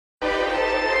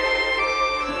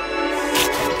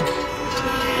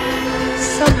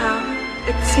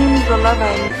seems the love I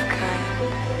miss kind.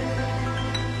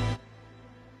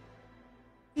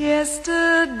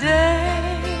 Yesterday,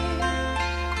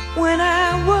 when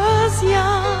I was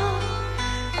young,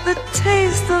 the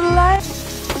taste of life.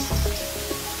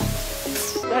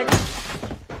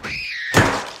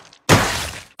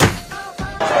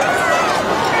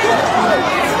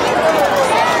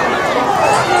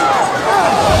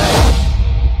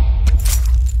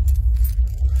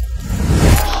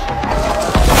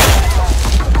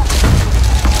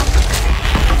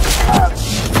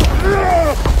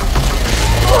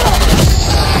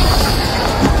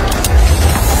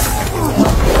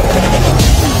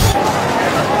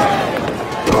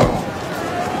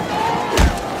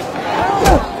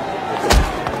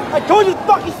 I told you to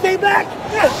fucking stay back!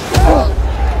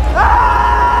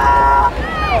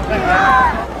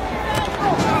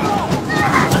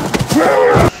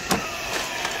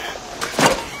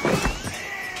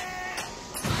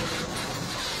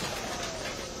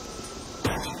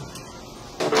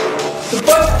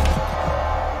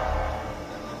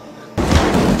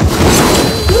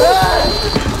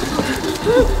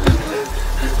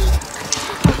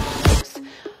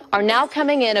 Are now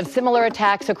coming in of similar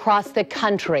attacks across the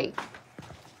country.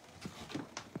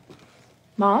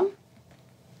 Mom?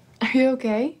 Are you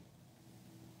okay?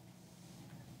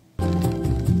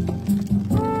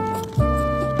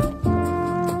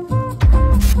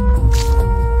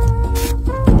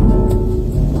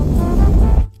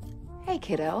 Hey,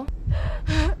 kiddo.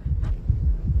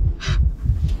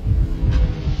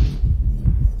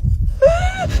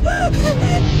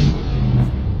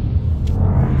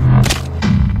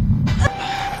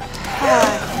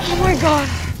 Oh my God！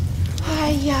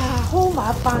 哎呀，好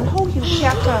麻煩，好要劈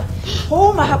㗎，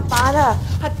好麻煩啊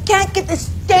 ！I can't get this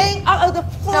thing out of the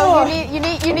floor. No, you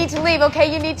need to leave.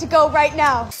 Okay, you need to go right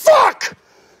now. Fuck!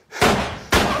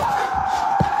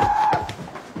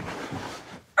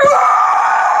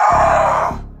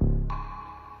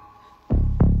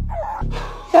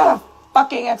 You got a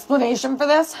fucking explanation for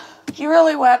this? You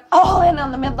really went all in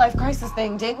on the midlife crisis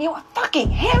thing, didn't you? A fucking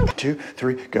handgun. 2,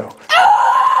 3, go.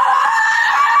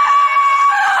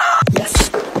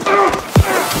 Yes.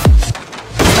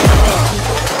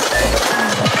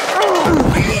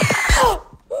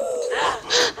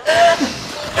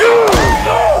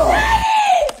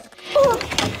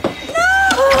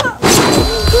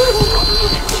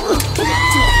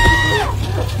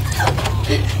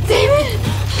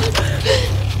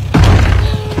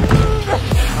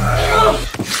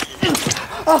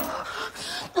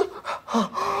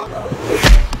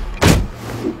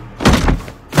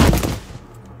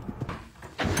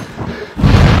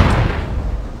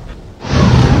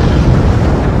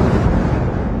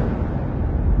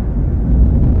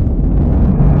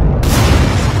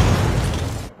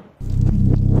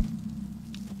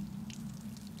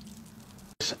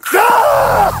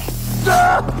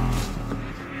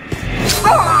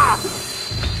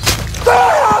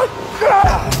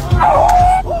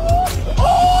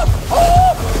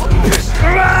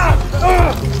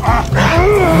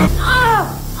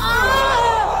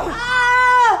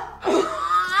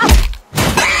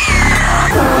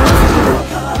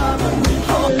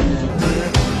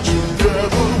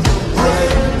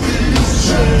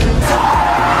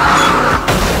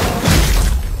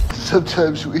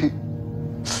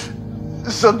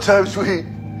 Sometimes we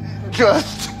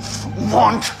just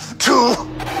want to